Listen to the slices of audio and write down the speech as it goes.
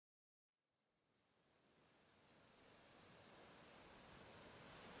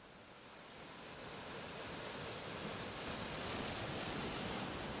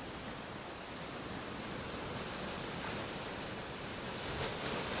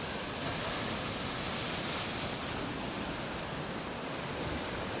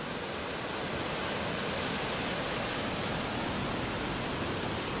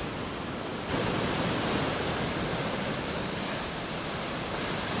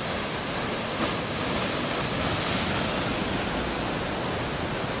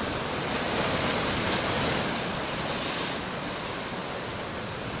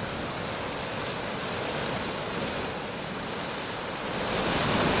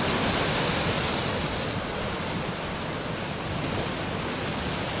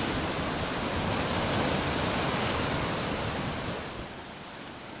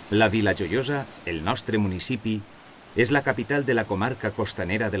La Vila Joiosa, el nostre municipi, és la capital de la comarca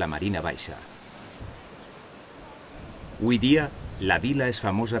costanera de la Marina Baixa. Avui dia, la vila és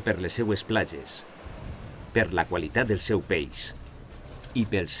famosa per les seues platges, per la qualitat del seu peix i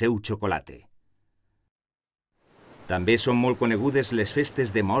pel seu xocolate. També són molt conegudes les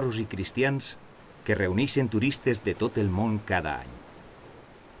festes de moros i cristians que reuneixen turistes de tot el món cada any.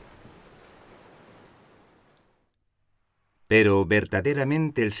 Però,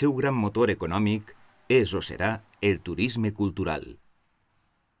 verdaderament, el seu gran motor econòmic és o serà el turisme cultural.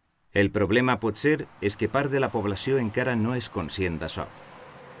 El problema potser és que part de la població encara no és conscient d'això.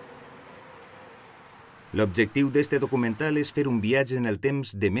 L'objectiu d'este documental és fer un viatge en el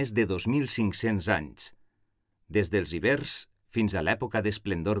temps de més de 2.500 anys, des dels hiverns fins a l'època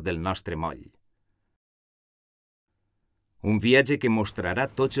d'esplendor del nostre moll. Un viatge que mostrarà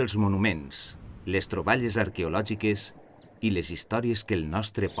tots els monuments, les troballes arqueològiques i les històries que el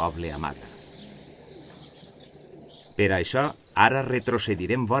nostre poble amaga. Per això, ara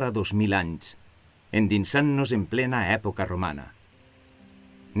retrocedirem vora 2.000 anys, endinsant-nos en plena època romana.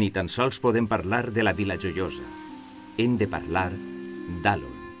 Ni tan sols podem parlar de la Vila Joiosa. Hem de parlar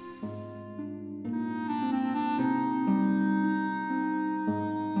d'Allon.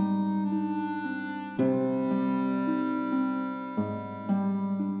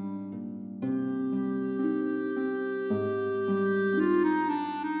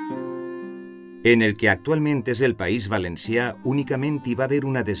 En el que actualment és el País Valencià, únicament hi va haver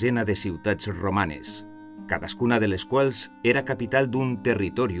una desena de ciutats romanes, cadascuna de les quals era capital d'un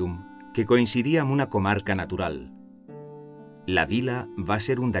territorium que coincidia amb una comarca natural. La vila va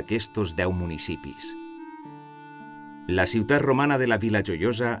ser un d'aquestos 10 municipis. La ciutat romana de la Vila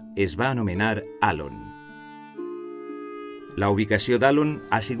Joiosa es va anomenar Allon. La ubicació d'Allon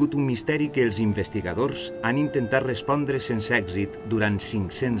ha sigut un misteri que els investigadors han intentat respondre sense èxit durant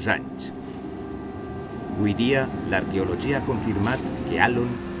 500 anys. Avui dia, l'arqueologia ha confirmat que Allon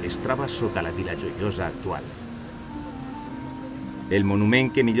es troba sota la Vila Joiosa actual. El monument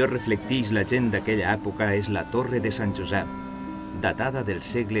que millor reflecteix la gent d'aquella època és la Torre de Sant Josep, datada del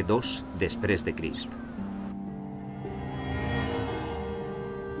segle II després de Crist.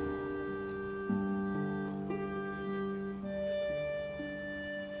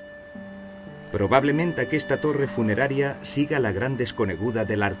 Probablement aquesta torre funerària siga la gran desconeguda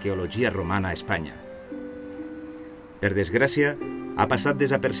de l'arqueologia romana a Espanya. Per desgràcia, ha passat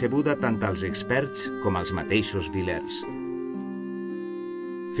desapercebuda tant als experts com als mateixos vilers.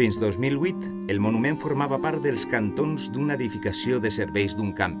 Fins 2008, el monument formava part dels cantons d'una edificació de serveis d'un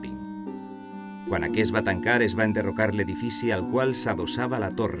càmping. Quan aquest va tancar, es va enderrocar l'edifici al qual s'adossava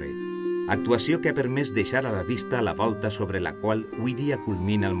la torre, actuació que ha permès deixar a la vista la volta sobre la qual avui dia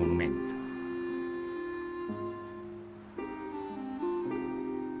culmina el monument.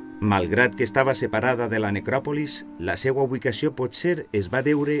 Malgrat que estava separada de la necròpolis, la seva ubicació potser es va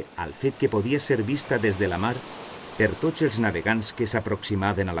deure al fet que podia ser vista des de la mar per tots els navegants que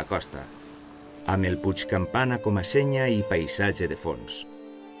s'aproximaven a la costa, amb el Puig Campana com a senya i paisatge de fons.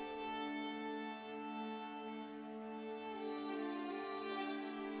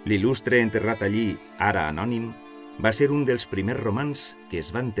 L'il·lustre enterrat allí, ara anònim, va ser un dels primers romans que es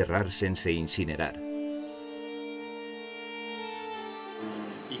va enterrar sense incinerar.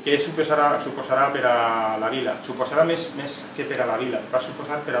 Què suposarà per a la vila? Suposarà més que per a la vila, va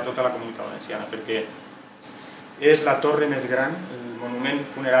suposar per a tota la comunitat valenciana, perquè és la torre més gran, el monument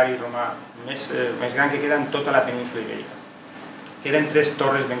funerari romà més gran que queda en tota la península ibèrica. Queden 3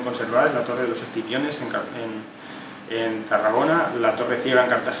 torres ben conservades, la torre de los Escipiones en Tarragona, la torre Ciega en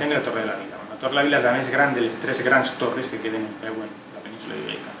Cartagena i la torre de la Vila. La torre de la Vila és la més gran de les 3 grans torres que queden en peu en la península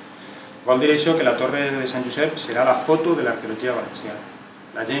ibèrica. Vol dir això que la torre de Sant Josep serà la foto de l'arqueologia valenciana.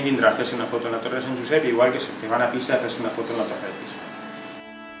 La gent vindrà a fer-se una foto en la Torre de Sant Josep, igual que van a Pisa a fer-se una foto en la Torre de Pisa.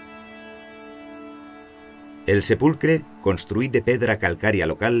 El sepulcre, construït de pedra calcària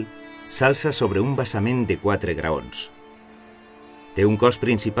local, s'alça sobre un basament de 4 graons. Té un cos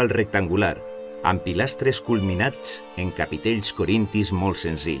principal rectangular, amb pilastres culminats en capitells corintis molt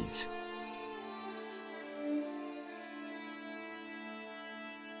senzills.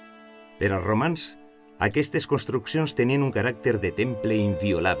 Per als romans, aquestes construccions tenien un caràcter de temple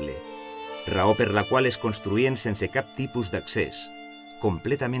inviolable, raó per la qual es construïen sense cap tipus d'accés,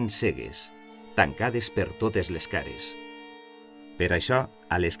 completament cegues, tancades per totes les cares. Per això,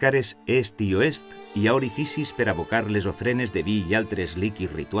 a les cares est i oest hi ha orificis per abocar les ofrenes de vi i altres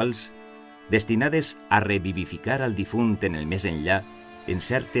líquids rituals destinades a revivificar al difunt en el més enllà en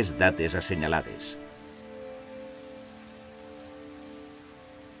certes dates assenyalades.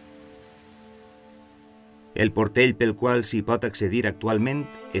 El portell pel qual s'hi pot accedir actualment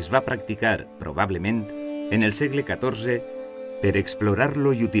es va practicar, probablement, en el segle XIV per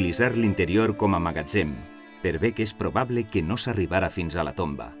explorar-lo i utilitzar l'interior com a magatzem, per bé que és probable que no s'arribara fins a la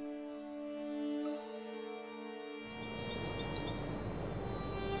tomba.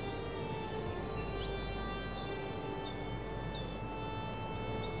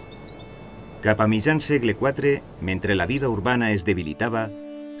 Cap a mitjan segle IV, mentre la vida urbana es debilitava,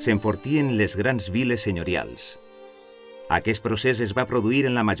 s'enfortien les grans viles senyorials. Aquest procés es va produir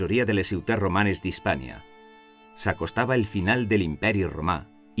en la majoria de les ciutats romanes d'Hispània. S'acostava el final de l'imperi romà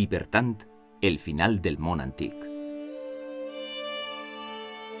i, per tant, el final del món antic.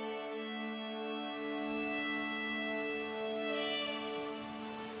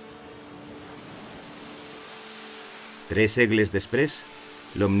 Tres segles després,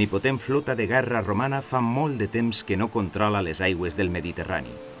 l'omnipotent flota de guerra romana fa molt de temps que no controla les aigües del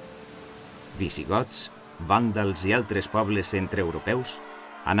Mediterrani. Visigots, vàndals i altres pobles centreeuropeus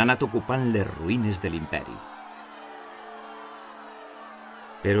han anat ocupant les ruïnes de l'imperi.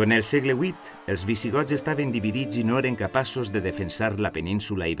 Però en el segle VIII, els visigots estaven dividits i no eren capaços de defensar la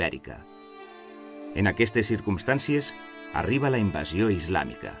península ibèrica. En aquestes circumstàncies, arriba la invasió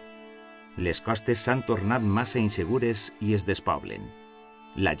islàmica. Les costes s'han tornat massa insegures i es despoblen.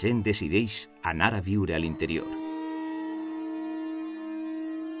 La gent decideix anar a viure a l'interior.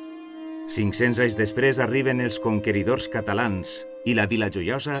 500 anys després arriben els conqueridors catalans i la Vila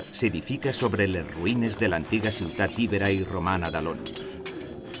Joiosa s'edifica sobre les ruïnes de l'antiga ciutat ibera i romana d'Allon.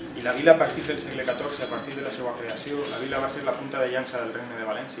 I la vila, a partir del segle XIV, a partir de la seva creació, la vila va ser la punta de llança del regne de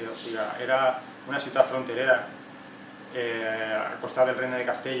València, o sigui, era una ciutat fronterera al costat del regne de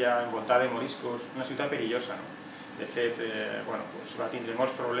Castella, envoltada de moriscos, una ciutat perillosa, no? De fet, va tindre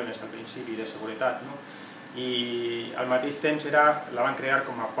molts problemes al principi de seguretat, i al mateix temps la van crear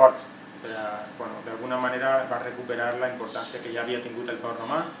com a port. D'alguna manera va recuperar la importància que ja havia tingut el port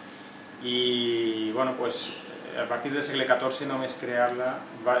romà i a partir del segle XIV només crear-la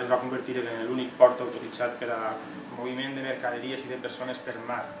es va convertir en l'únic port autoritzat per a moviment de mercaderies i de persones per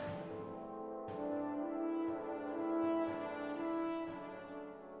mar.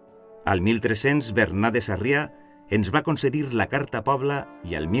 Al 1300, Bernat de Sarrià ens va concedir la Carta Poble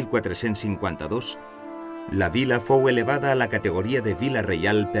i al 1452 la vila fou elevada a la categoria de vila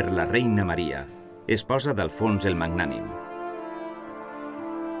reial per la reina Maria, esposa d'Alfons el Magnànim.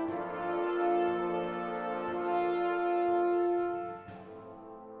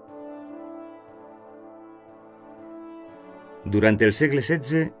 Durant el segle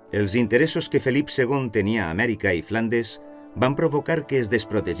XVI, els interessos que Felip II tenia a Amèrica i Flandes van provocar que es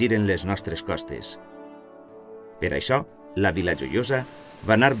desprotegiren les nostres costes. Per això, la Vila Joiosa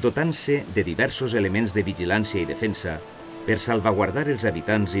va anar dotant-se de diversos elements de vigilància i defensa per salvaguardar els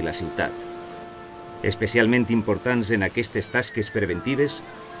habitants i la ciutat. Especialment importants en aquestes tasques preventives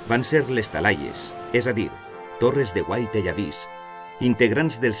van ser les talaies, és a dir, torres de guaita i avís,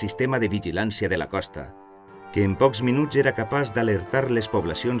 integrants del sistema de vigilància de la costa, que en pocs minuts era capaç d'alertar les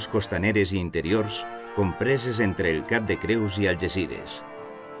poblacions costaneres i interiors compreses entre el Cap de Creus i Algesires.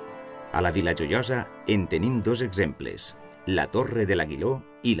 A la Vila Joiosa en tenim dos exemples, la Torre de l'Aguiló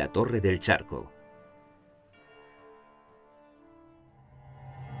i la Torre del Charco.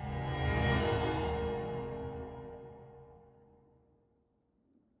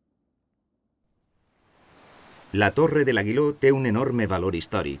 La Torre de l'Aguiló té un enorme valor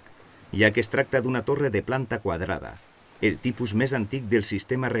històric, ja que es tracta d'una torre de planta quadrada, el tipus més antic del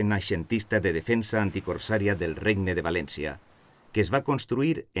sistema renaixentista de defensa anticorsària del Regne de València, que es va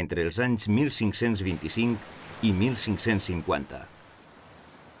construir entre els anys 1525 i 1550.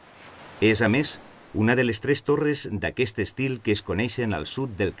 És, a més, una de les tres torres d'aquest estil que es coneixen al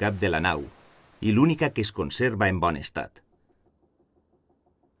sud del cap de la nau i l'única que es conserva en bon estat.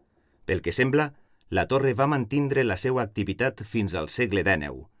 Pel que sembla, la torre va mantindre la seva activitat fins al segle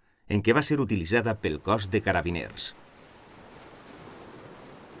XIX, en què va ser utilitzada pel cos de carabiners.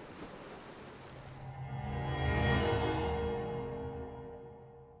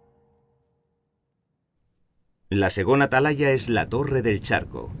 La segona talaia és la Torre del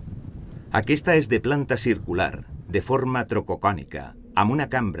Charco. Aquesta és de planta circular, de forma trococònica, amb una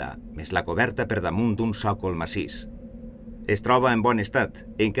cambra, més la coberta per damunt d'un sòcol massís. Es troba en bon estat,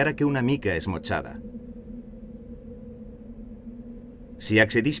 encara que una mica esmotxada. S'hi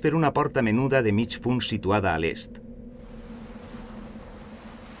accedeix per una porta menuda de mig punt situada a l'est.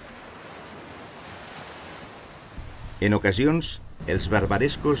 En ocasions, els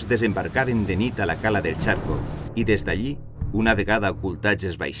barbarescos desembarcaven de nit a la cala del Charco i des d'allí, una vegada ocultats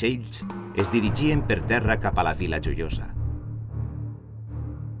els vaixells, es dirigien per terra cap a la Vila Joiosa.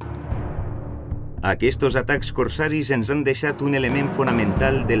 Aquests atacs corsaris ens han deixat un element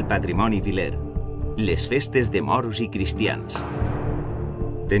fonamental del patrimoni viler, les festes de moros i cristians.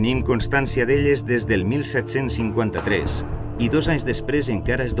 Tenim constància d'elles des del 1753 i 2 anys després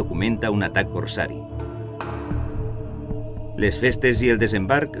encara es documenta un atac corsari. Les festes i el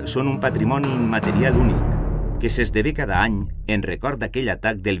desembarc són un patrimoni immaterial únic que s'esdevé cada any en record d'aquell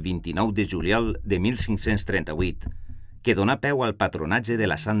atac del 29 de juliol de 1538 que donà peu al patronatge de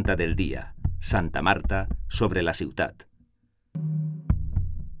la Santa del Dia, Santa Marta, sobre la ciutat.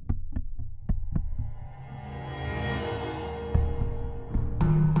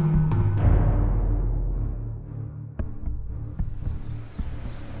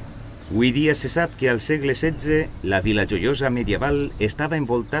 Avui dia se sap que al segle XVI la Vila Joiosa medieval estava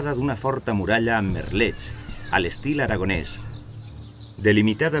envoltada d'una forta muralla amb merlets, a l'estil aragonès,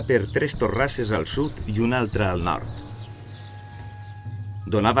 delimitada per 3 torrasses al sud i una altra al nord.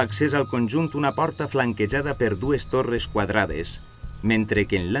 Donava accés al conjunt una porta flanquejada per 2 torres quadrades, mentre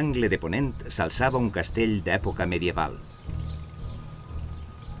que en l'angle de ponent s'alçava un castell d'època medieval.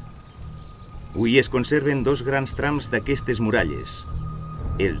 Avui es conserven 2 grans trams d'aquestes muralles,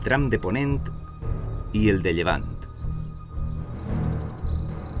 el tram de ponent i el de llevant.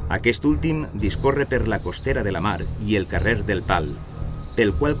 Aquest últim discorre per la costera de la Mar i el carrer del Pal,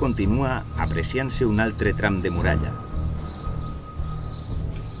 pel qual continua apreciant-se un altre tram de muralla.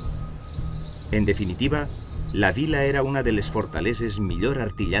 En definitiva, la vila era una de les fortaleses millor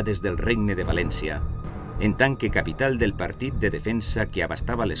artillades del Regne de València, en tant que capital del partit de defensa que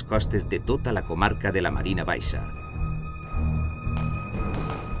abastava les costes de tota la comarca de la Marina Baixa.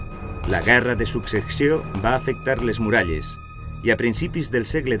 La guerra de successió va afectar les muralles i a principis del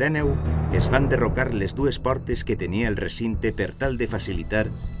segle XIX es van derrocar les 2 portes que tenia el recinte per tal de facilitar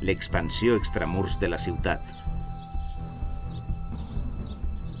l'expansió extramurs de la ciutat.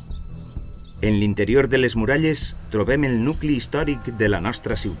 En l'interior de les muralles trobem el nucli històric de la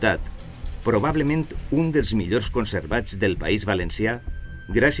nostra ciutat, probablement un dels millors conservats del País Valencià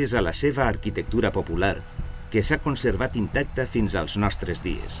gràcies a la seva arquitectura popular, que s'ha conservat intacta fins als nostres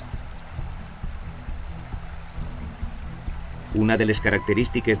dies. Una de les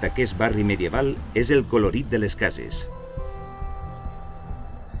característiques d'aquest barri medieval és el colorit de les cases.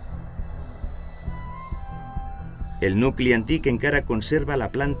 El nucli antic encara conserva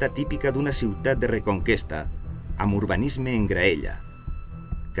la planta típica d'una ciutat de reconquesta, amb urbanisme en graella,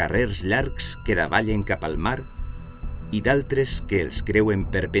 carrers llargs que davallen cap al mar i d'altres que els creuen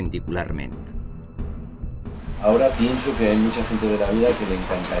perpendicularment. Ahora pienso que hay mucha gente de la vida que le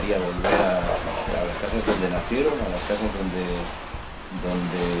encantaría volver a las casas donde nacieron, a las casas donde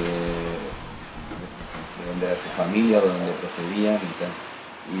era su familia o donde procedían y tal.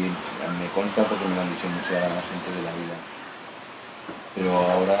 Y me consta porque me lo han dicho mucha gente de la vida. Pero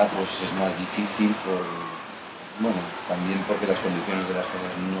ahora pues es más difícil también porque las condiciones de las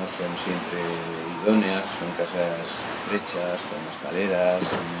casas no son siempre idóneas, son casas estrechas, con escaleras,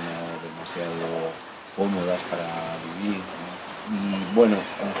 no demasiado cómodas para vivir, ¿no? Y bueno,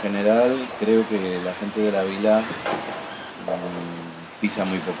 en general creo que la gente de la vila pisa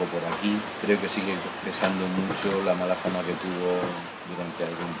muy poco por aquí. Creo que sigue pesando mucho la mala fama que tuvo durante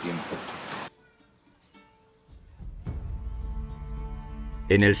algún tiempo.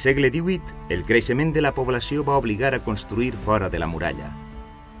 En el segle XVIII, el creixement de la població va obligar a construir fora de la muralla.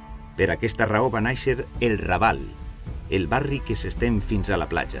 Per aquesta raó va néixer el Raval, el barri que s'estén fins a la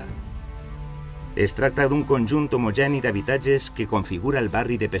platja. Es tracta d'un conjunt homogeni d'habitatges que configura el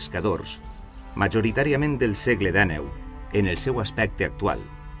barri de pescadors, majoritàriament del segle XIX, en el seu aspecte actual,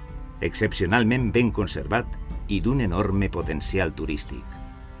 excepcionalment ben conservat i d'un enorme potencial turístic.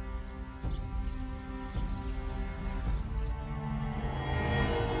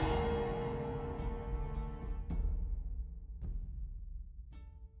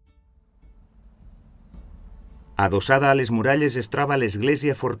 Adossada a les muralles es troba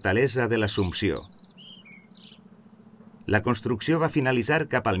l'església fortalesa de l'Assumpció. La construcció va finalitzar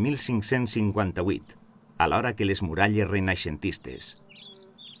cap al 1558, alhora que les muralles renaixentistes.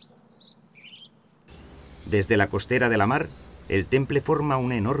 Des de la costera de la Mar, el temple forma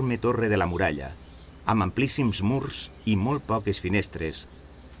una enorme torre de la muralla, amb amplíssims murs i molt poques finestres,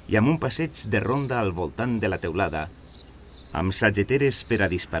 i amb un passeig de ronda al voltant de la teulada, amb sageteres per a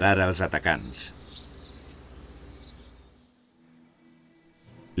disparar als atacants.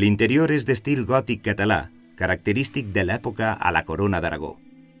 L'interior és d'estil gòtic català, característic de l'època a la Corona d'Aragó.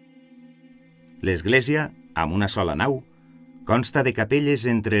 L'església, amb una sola nau, consta de capelles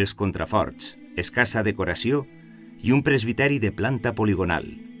entre els contraforts, escassa decoració i un presbiteri de planta poligonal.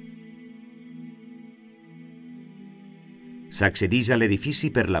 S'accedeix a l'edifici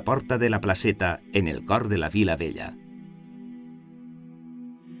per la porta de la placeta, en el cor de la Vila Vella.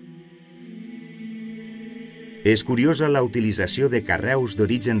 És curiosa la utilització de carreus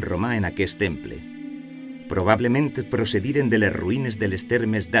d'origen romà en aquest temple. Probablement procediren de les ruïnes de les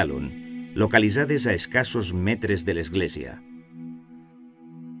termes d'Allon, localitzades a escassos metres de l'església.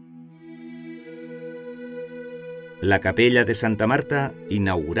 La capella de Santa Marta,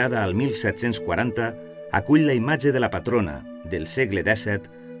 inaugurada al 1740, acull la imatge de la patrona, del segle XVII,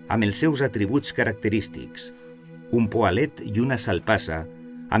 amb els seus atributs característics, un poalet i una salpassa,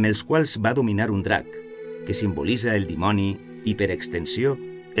 amb els quals va dominar un drac, que simbolitza el dimoni i, per extensió,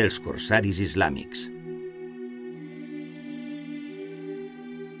 els corsaris islàmics.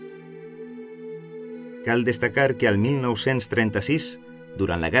 Cal destacar que al 1936,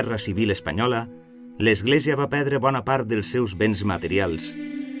 durant la Guerra Civil Espanyola, l'església va perdre bona part dels seus béns materials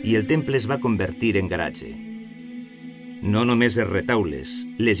i el temple es va convertir en garatge. No només els retaules,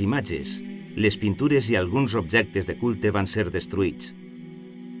 les imatges, les pintures i alguns objectes de culte van ser destruïts.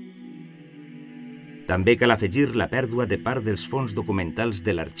 També cal afegir la pèrdua de part dels fons documentals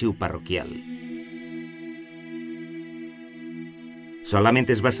de l'arxiu parroquial. Solament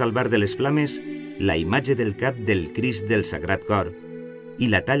es va salvar de les flames la imatge del cap del Crist del Sagrat Cor i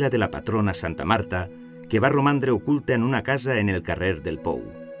la talla de la patrona Santa Marta, que va romandre oculta en una casa en el carrer del Pou.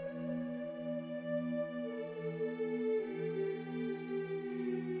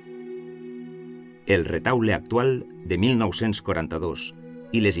 El retaule actual, de 1942,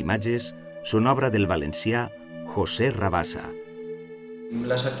 i les imatges són obra del valencià José Rabassa.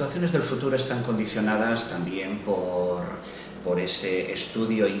 Las actuaciones del futuro están condicionadas también por ese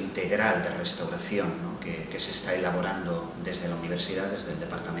estudio integral de restauración, ¿no? que se está elaborando desde la universidad, desde el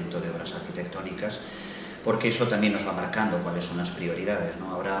Departamento de Obras Arquitectónicas, porque eso también nos va marcando cuáles son las prioridades,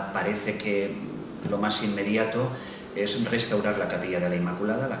 ¿no? Ahora parece que lo más inmediato es restaurar la Capilla de la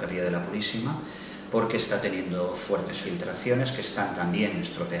Inmaculada, la Capilla de la Purísima, porque está teniendo fuertes filtraciones que están también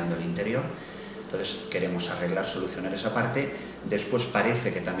estropeando el interior. Entonces queremos arreglar, solucionar esa parte. Después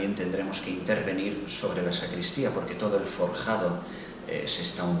parece que también tendremos que intervenir sobre la sacristía, porque todo el forjado se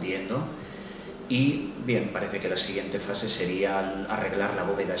está hundiendo. Y bien, parece que la siguiente fase sería arreglar la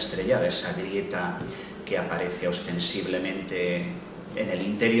bóveda estrellada, esa grieta que aparece ostensiblemente en el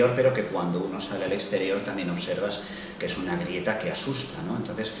interior, pero que cuando uno sale al exterior también observas que es una grieta que asusta, ¿no?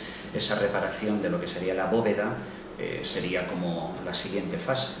 Entonces, esa reparación de lo que sería la bóveda sería como la siguiente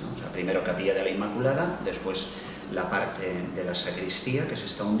fase, ¿no? O sea, primero Capilla de la Inmaculada, después la parte de la sacristía que se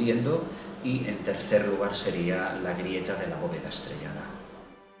está hundiendo y en tercer lugar sería la grieta de la bóveda estrellada.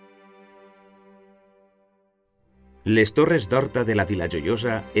 Les torres d'Horta de la Vila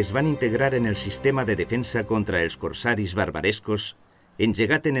Joiosa es van integrar en el sistema de defensa contra els corsaris barbarescos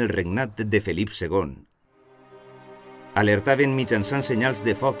engegat en el regnat de Felip II. Alertaven mitjançant senyals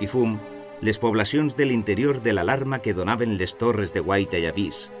de foc i fum les poblacions de l'interior de l'alarma que donaven les torres de guaita i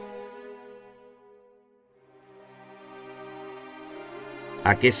avís.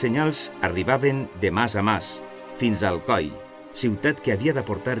 Aquests senyals arribaven de mas a mas, fins a Alcoi, ciutat que havia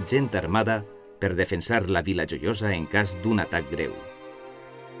d'aportar gent armada per defensar la Vila Joiosa en cas d'un atac greu.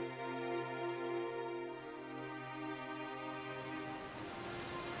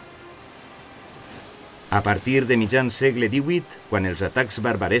 A partir de mitjan segle XVIII, quan els atacs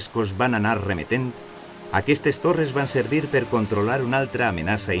barbarescos van anar remetent, aquestes torres van servir per controlar una altra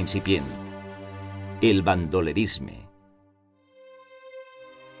amenaça incipient, el bandolerisme.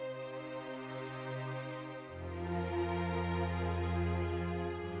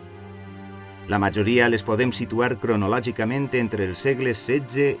 La majoria les podem situar cronològicament entre els segles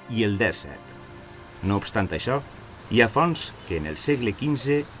XVI i el XVII. No obstant això, hi ha fonts que en el segle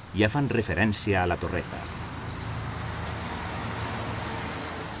XV ja fan referència a la torreta.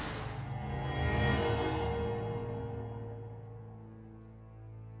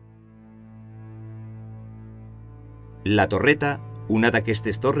 La torreta, una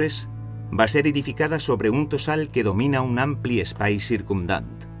d'aquestes torres, va ser edificada sobre un tossal que domina un ampli espai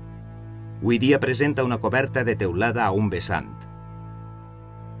circumdant. Avui dia presenta una coberta de teulada a un vessant.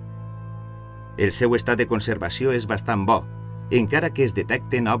 El seu estat de conservació és bastant bo, encara que es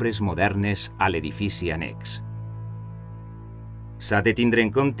detecten obres modernes a l'edifici annex. S'ha de tindre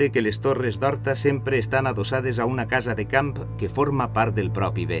en compte que les torres d'Horta sempre estan adossades a una casa de camp que forma part del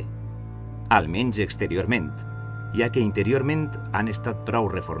propi bé, almenys exteriorment, ja que interiorment han estat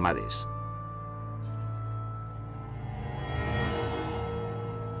prou reformades.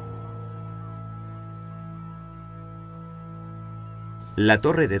 La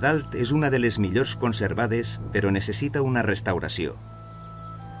torre de dalt és una de les millors conservades, però necessita una restauració.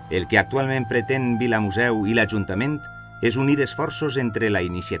 El que actualment pretén Vila Museu i l'Ajuntament és unir esforços entre la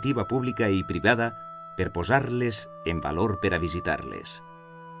iniciativa pública i privada per posar-les en valor per a visitar-les.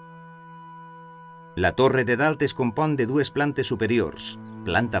 La torre de dalt es compon de dues plantes superiors,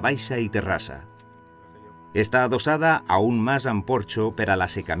 planta baixa i terrassa. Està adossada a un mas amb porxo per a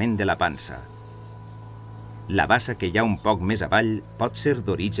l'assecament de la pansa. La bassa que hi ha un poc més avall pot ser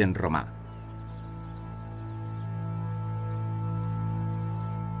d'origen romà.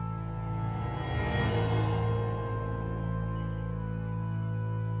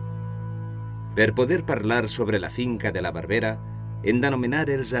 Per poder parlar sobre la finca de la Barbera, hem d'anomenar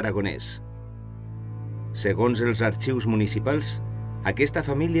els aragonès. Segons els arxius municipals, aquesta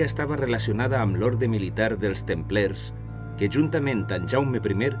família estava relacionada amb l'orde militar dels templers, que juntament amb Jaume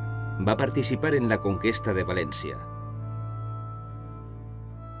I va participar en la conquesta de València.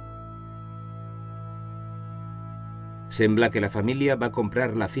 Sembla que la família va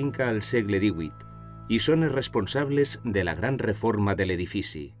comprar la finca al segle XVIII i són els responsables de la gran reforma de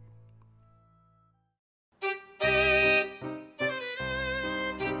l'edifici.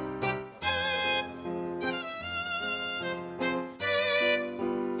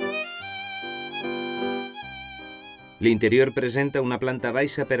 L'interior presenta una planta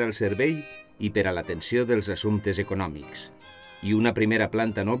baixa per al servei i per a l'atenció dels assumptes econòmics, i una primera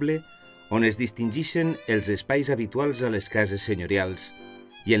planta noble on es distingeixen els espais habituals a les cases senyorials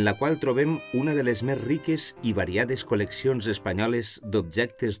i en la qual trobem una de les més riques i variades col·leccions espanyoles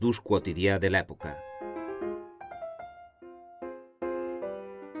d'objectes d'ús quotidià de l'època.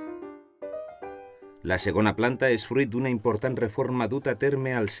 La segona planta és fruit d'una important reforma duta a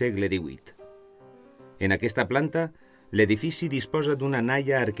terme al segle XVIII. En aquesta planta, l'edifici disposa d'una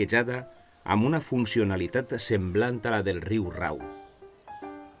naia arquejada amb una funcionalitat semblant a la del riu Rau.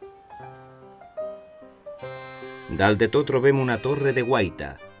 Dalt de tot trobem una torre de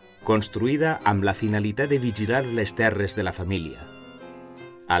guaita, construïda amb la finalitat de vigilar les terres de la família.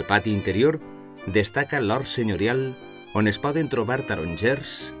 Al pati interior destaca l'hort senyorial on es poden trobar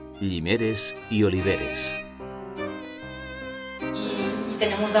tarongers, llimeres y oliveres. Y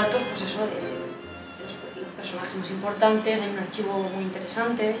tenemos datos, pues eso, de los personajes más importantes. Hay un archivo muy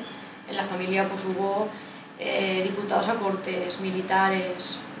interesante. En la familia pues hubo diputados a cortes,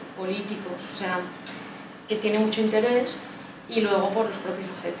 militares, políticos, o sea, que tiene mucho interés. Y luego por los propios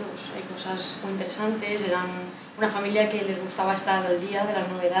objetos. Hay cosas muy interesantes. Eran una familia que les gustaba estar al día de las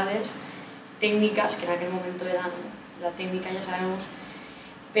novedades técnicas, que en aquel momento eran la técnica, ya sabemos.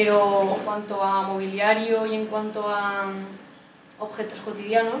 Pero en cuanto a mobiliario y en cuanto a objetos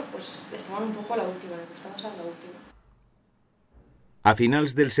cotidianos, pues estaban un poco a la última, les gustaba estar a la última. A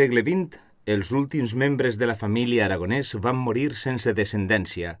finals del segle XX, els últims membres de la família aragonès van morir sense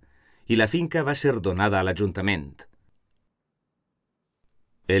descendència i la finca va ser donada a l'Ajuntament.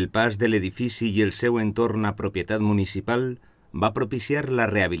 El pas de l'edifici i el seu entorn a propietat municipal va propiciar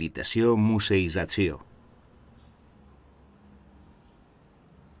la rehabilitació museïtzació.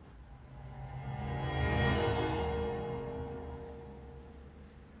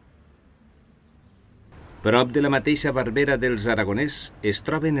 Prop de la mateixa Barbera dels Aragonès es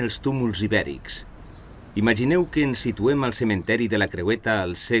troben els túmuls ibèrics. Imagineu que ens situem al cementeri de la Creueta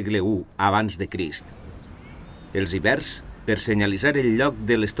al segle I abans de Crist. Els ibers, per senyalitzar el lloc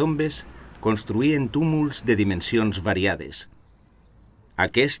de les tombes, construïen túmuls de dimensions variades.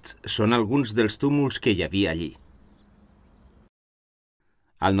 Aquests són alguns dels túmuls que hi havia allí.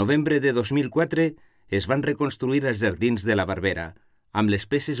 Al novembre de 2004 es van reconstruir els jardins de la Barbera, amb les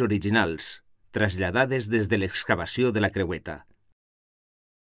peces originals, traslladades des de l'excavació de la Creueta.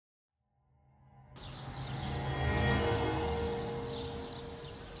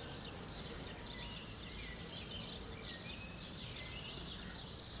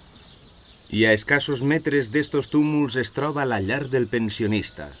 I a escassos metres d'estos túmuls es troba la llar del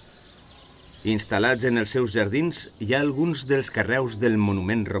pensionista. Instal·lats en els seus jardins hi ha alguns dels carreus del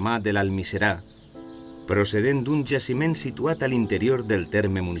monument romà de l'Almiserà, procedent d'un jaciment situat a l'interior del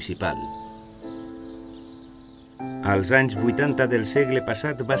terme municipal. Als anys 80 del segle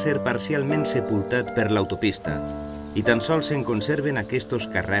passat va ser parcialment sepultat per l'autopista i tan sols se'n conserven aquests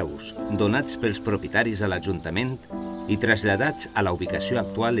carreus, donats pels propietaris a l'Ajuntament i traslladats a la ubicació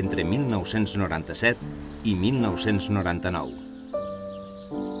actual entre 1997 i 1999.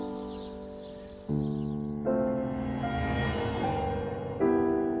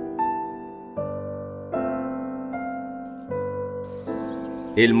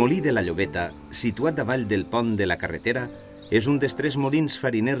 El molí de la Llobeta, situat davall del pont de la carretera, és un dels 3 molins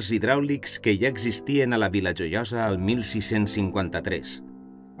fariners hidràulics que ja existien a la Vila Joiosa al 1653.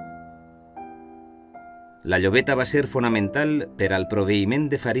 La Llobeta va ser fonamental per al proveïment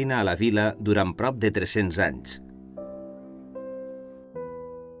de farina a la vila durant prop de 300 anys.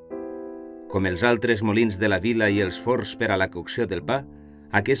 Com els altres molins de la vila i els forns per a la cocció del pa,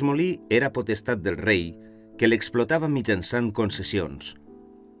 aquest molí era potestat del rei, que l'explotava mitjançant concessions.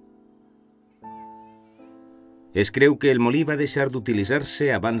 Es creu que el molí va deixar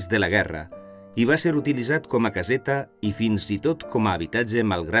d'utilitzar-se abans de la guerra i va ser utilitzat com a caseta i fins i tot com a habitatge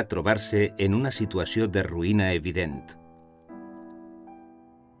malgrat trobar-se en una situació de ruïna evident.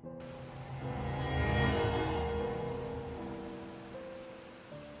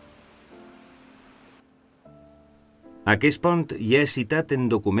 Aquest pont ja és citat en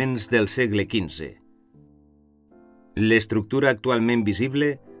documents del segle XV. L'estructura actualment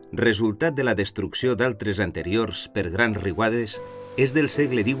visible, resultat de la destrucció d'altres anteriors per grans riuades, és del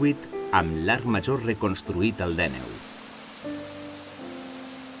segle XVIII amb l'arc major reconstruït al XIX.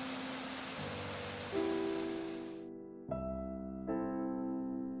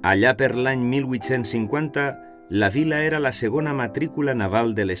 Allà per l'any 1850, la vila era la segona matrícula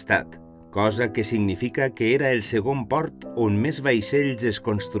naval de l'Estat, cosa que significa que era el segon port on més vaixells es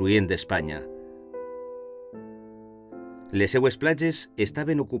construïen d'Espanya. Les seues platges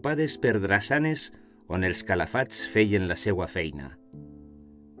estaven ocupades per drassanes on els calafats feien la seva feina.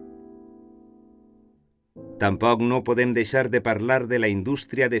 Tampoc no podem deixar de parlar de la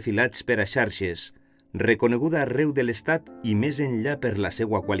indústria de filats per a xarxes, reconeguda arreu de l'Estat i més enllà per la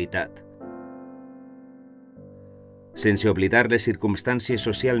seva qualitat. Sense oblidar les circumstàncies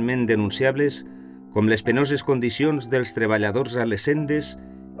socialment denunciables, com les penoses condicions dels treballadors a les sendes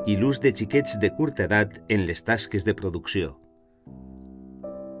i l'ús de xiquets de curta edat en les tasques de producció.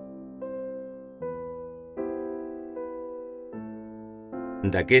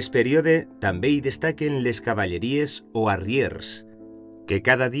 D'aquest període també hi destaquen les cavalleries o arriers, que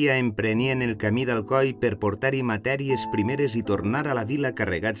cada dia emprenien el camí d'Alcoi per portar-hi matèries primeres i tornar a la vila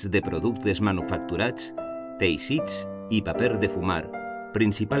carregats de productes manufacturats, teixits i paper de fumar,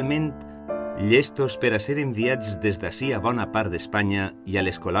 principalment llestos per a ser enviats des d'ací a bona part d'Espanya i a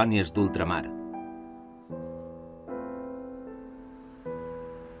les colònies d'ultramar.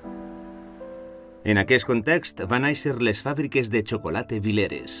 En aquest context van néixer les fàbriques de xocolata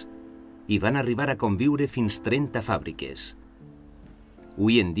Vileres i van arribar a conviure fins 30 fàbriques.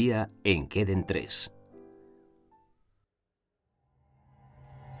 Avui en dia en queden 3.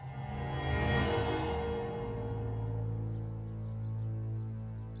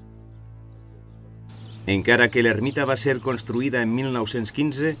 Encara que l'ermita va ser construïda en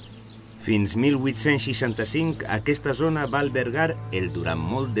 1915, fins 1865 aquesta zona va albergar durant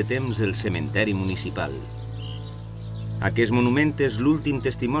molt de temps el cementeri municipal. Aquest monument és l'últim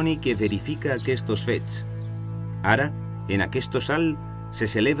testimoni que verifica aquests fets. Ara, en aquest tossal, se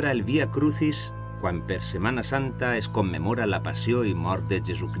celebra el Via Crucis quan per Setmana Santa es commemora la passió i mort de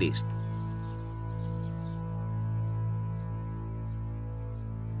Jesucrist.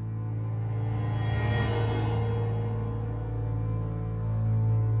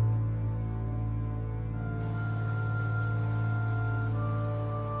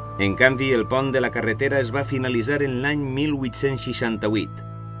 En canvi, el pont de la carretera es va finalitzar en l'any 1868.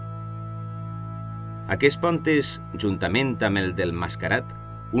 Aquest pont és, juntament amb el del Mascarat,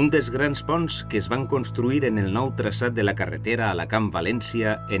 un dels grans ponts que es van construir en el nou traçat de la carretera a Alacant,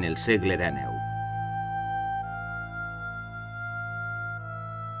 València, en el segle XIX.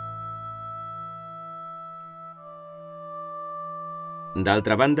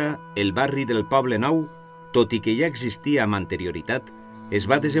 D'altra banda, el barri del Poble Nou, tot i que ja existia amb anterioritat, es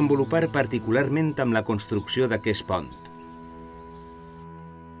va desenvolupar particularment amb la construcció d'aquest pont.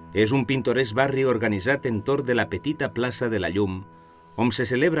 És un pintoresc barri organitzat entorn de la petita plaça de la Llum, on se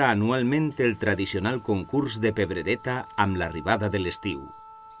celebra anualment el tradicional concurs de pebrereta amb l'arribada de l'estiu.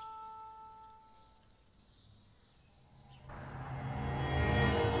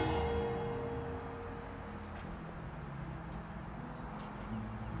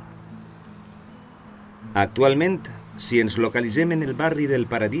 Actualment, si ens localitzem en el barri del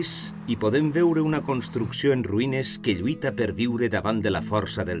Paradís, hi podem veure una construcció en ruïnes que lluita per viure davant de la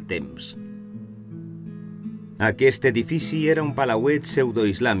força del temps. Aquest edifici era un palauet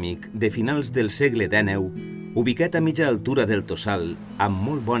pseudoislàmic de finals del segle XIX, ubicat a mitja altura del Tossal, amb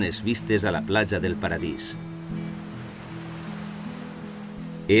molt bones vistes a la platja del Paradís.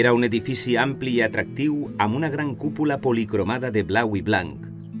 Era un edifici ampli i atractiu amb una gran cúpula policromada de blau i blanc,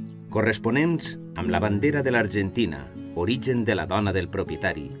 corresponents amb la bandera de l'Argentina, origen de la dona del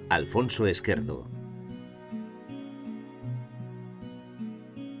propietari, Alfonso Esquerdo.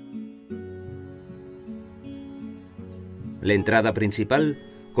 L'entrada principal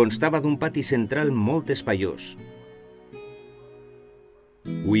constava d'un pati central molt espaiós.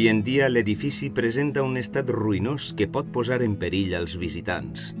 Avui en dia l'edifici presenta un estat ruïnós que pot posar en perill als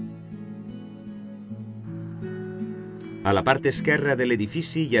visitants. A la part esquerra de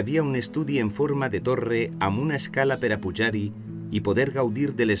l'edifici hi havia un estudi en forma de torre amb una escala per a pujar-hi i poder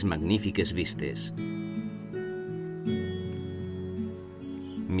gaudir de les magnífiques vistes.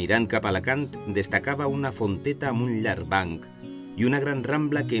 Mirant cap a Alacant, destacava una fonteta amb un llarg banc i una gran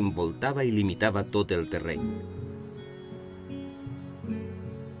rambla que envoltava i limitava tot el terreny.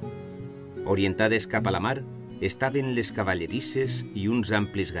 Orientades cap a la mar, estaven les cavallerisses i uns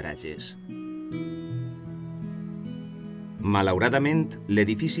amplis garatges. Malauradament,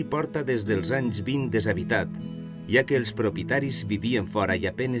 l'edifici porta des dels anys 20 deshabitat, ja que els propietaris vivien fora i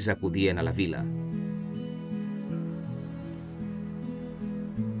apenes acudien a la vila.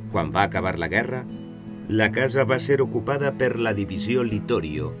 Quan va acabar la guerra, la casa va ser ocupada per la divisió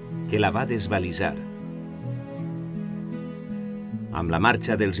Litorio, que la va desvalisar. Amb la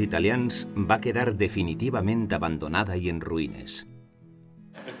marxa dels italians va quedar definitivament abandonada i en ruïnes.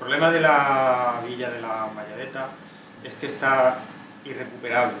 El problema de la villa de la Malladeta és que està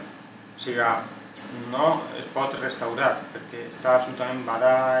irrecuperable, o sigui, no es pot restaurar perquè està absolutament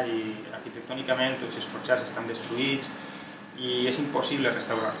badà i arquitectònicament tots els forjats estan destruïts i és impossible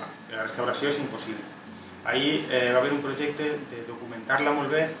restaurar-la, la restauració és impossible. Ahir va haver un projecte de documentar-la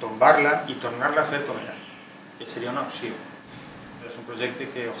molt bé, tombar-la i tornar-la a fer com era, que seria una opció. És un projecte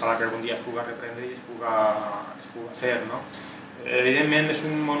que ojalà que algun dia es pugui reprendre i es pugui fer, no? Evidentment és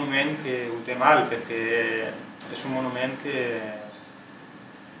un monument que ho té mal perquè és un monument que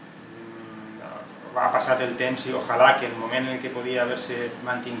ha passat el temps i ojalà que el moment en què podia haver-se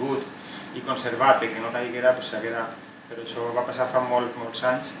mantingut i conservat perquè no caiguera, s'haguera, però això va passar fa molts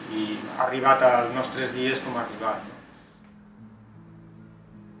anys i ha arribat als nostres dies com ha arribat.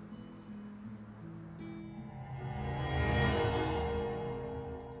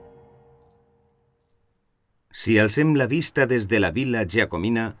 Si alcem la vista des de la vila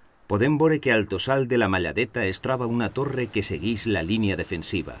jacomina, podem veure que al tossal de la Malladeta es troba una torre que segueix la línia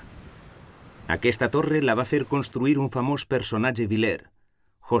defensiva. Aquesta torre la va fer construir un famós personatge viler,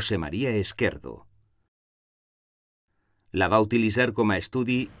 José María Esquerdo. La va utilitzar com a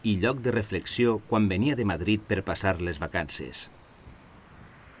estudi i lloc de reflexió quan venia de Madrid per passar les vacances.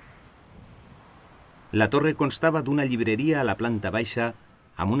 La torre constava d'una llibreria a la planta baixa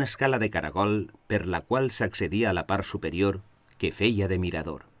amb una escala de caragol per la qual s'accedia a la part superior que feia de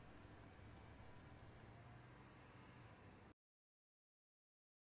mirador.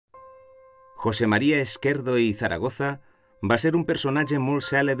 José María Esquerdo i Zaragoza va ser un personatge molt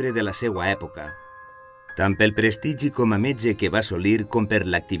cèlebre de la seva època, tant pel prestigi com a metge que va assolir com per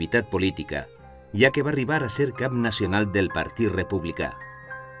l'activitat política, ja que va arribar a ser cap nacional del Partit Republicà.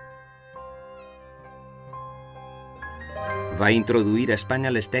 Va introduir a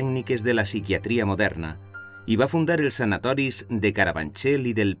Espanya les tècniques de la psiquiatria moderna i va fundar els sanatoris de Carabanchel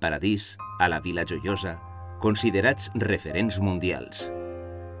i del Paradís a la Vila Joiosa, considerats referents mundials.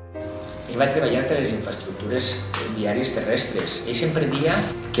 Ell va treballar per les infraestructures viàries terrestres. Ell sempre deia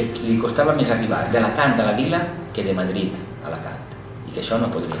que li costava més arribar d'Alacant a la vila que de Madrid a Alacant. I que això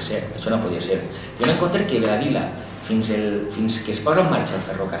no podria ser, Tenint en compte que de la vila fins que es posa en marxa el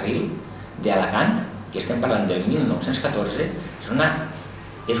ferrocarril d'Alacant, que estem parlant del 1914,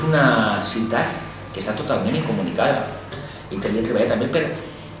 és una ciutat que està totalment incomunicada. Ell també treballa també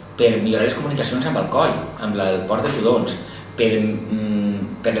per millorar les comunicacions amb Alcoi, amb el port de Tudons,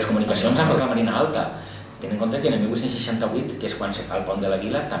 per les comunicacions amb la Marina Alta. Tenint en compte que en el 1868, que és quan se fa el pont de la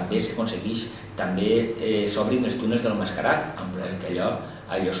vila, també s'aconsegueix, també s'obrin els túnels del Mascarat, amb el que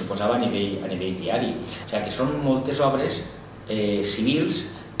allò suposava a nivell viari. O sigui que són moltes obres civils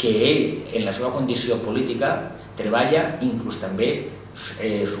que ell, en la seva condició política, treballa i inclús també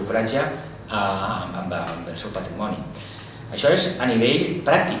sufragia amb el seu patrimoni. Això és a nivell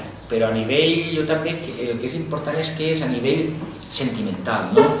pràctic, però a nivell, jo també, el que és important és que és a nivell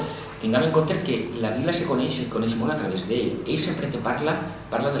sentimental, no? Tinguem en compte que la vila se coneix molt a través d'ell. Ell sempre que parla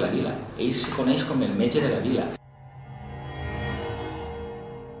de la vila. Ell se coneix com el metge de la vila.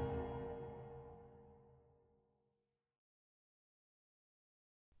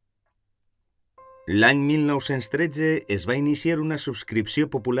 L'any 1913 es va iniciar una subscripció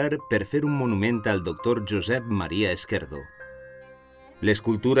popular per fer un monument al doctor Josep Maria Esquerdo.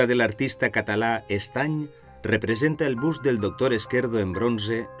 L'escultura de l'artista català Estany representa el bust del doctor Esquerdo en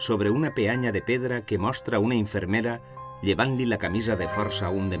bronze sobre una peanya de pedra que mostra una infermera llevant-li la camisa de força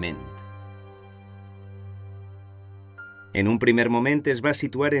a un dement. En un primer moment es va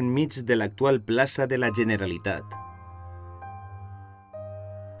situar enmig de l'actual plaça de la Generalitat.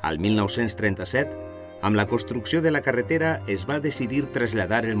 Al 1937, amb la construcció de la carretera, es va decidir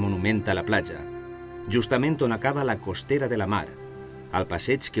traslladar el monument a la platja, justament on acaba la costera de la Mar, al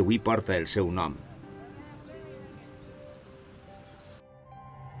passeig que avui porta el seu nom.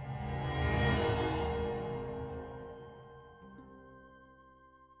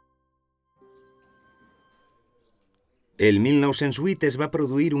 El 1908 es va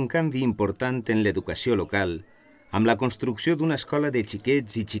produir un canvi important en l'educació local amb la construcció d'una escola de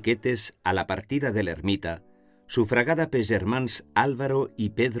xiquets i xiquetes a la partida de l'ermita, sufragada pels germans Álvaro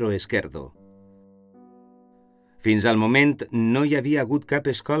i Pedro Esquerdo. Fins al moment no hi havia hagut cap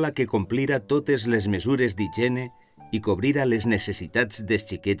escola que complira totes les mesures d'higiene i cobrira les necessitats dels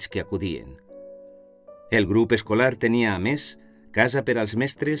xiquets que acudien. El grup escolar tenia, a més, casa per als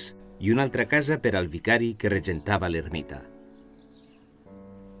mestres i una altra casa per al vicari que regentava l'ermita.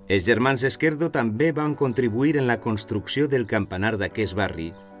 Els germans Esquerdo també van contribuir en la construcció del campanar d'aquest barri,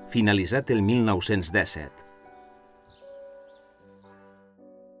 finalitzat el 1917.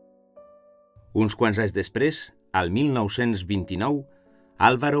 Uns quants anys després, al 1929,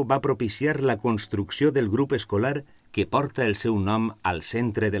 Álvaro va propiciar la construcció del grup escolar que porta el seu nom al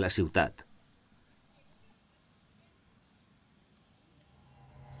centre de la ciutat.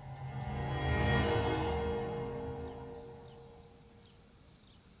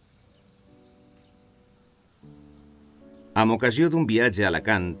 Amb ocasió d'un viatge a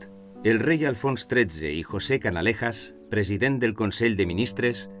Alacant, el rei Alfons XIII i José Canalejas, president del Consell de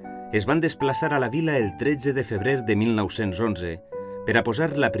Ministres, es van desplaçar a la vila el 13 de febrer de 1911 per a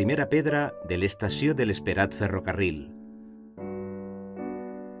posar la primera pedra de l'estació de l'esperat ferrocarril.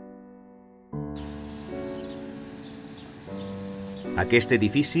 Aquest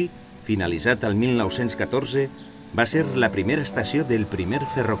edifici, finalitzat al 1914, va ser la primera estació del primer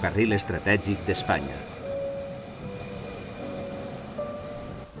ferrocarril estratègic d'Espanya.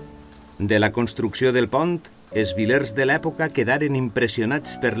 De la construcció del pont, els vilers de l'època quedaren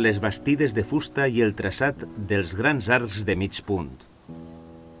impressionats per les bastides de fusta i el traçat dels grans arcs de mig punt.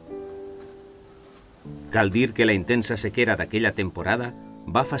 Cal dir que la intensa sequera d'aquella temporada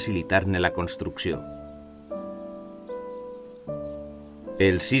va facilitar-ne la construcció.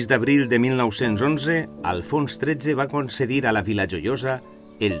 El 6 d'abril de 1911, Alfons XIII va concedir a la Vila Joiosa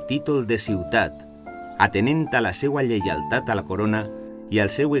el títol de ciutat, atenent a la seva lleialtat a la corona i al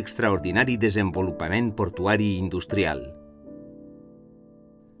seu extraordinari desenvolupament portuari i industrial.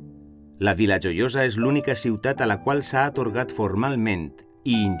 La Vila Joiosa és l'única ciutat a la qual s'ha atorgat formalment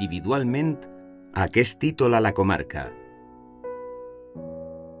i individualment aquest títol a la comarca.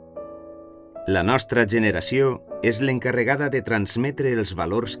 La nostra generació és l'encarregada de transmetre els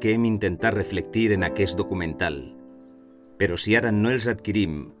valors que hem intentat reflectir en aquest documental. Però si ara no els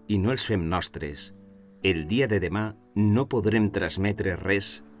adquirim i no els fem nostres, el dia de demà no podrem transmetre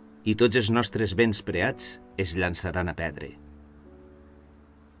res i tots els nostres béns preats es llançaran a perdre.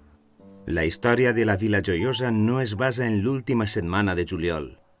 La història de la Vila Joiosa no es basa en l'última setmana de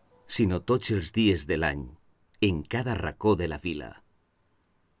juliol, sinó tots els dies de l'any, en cada racó de la vila.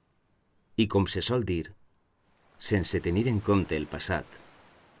 I com se sol dir, sense tenir en compte el passat,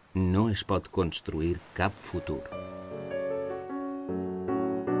 no es pot construir cap futur.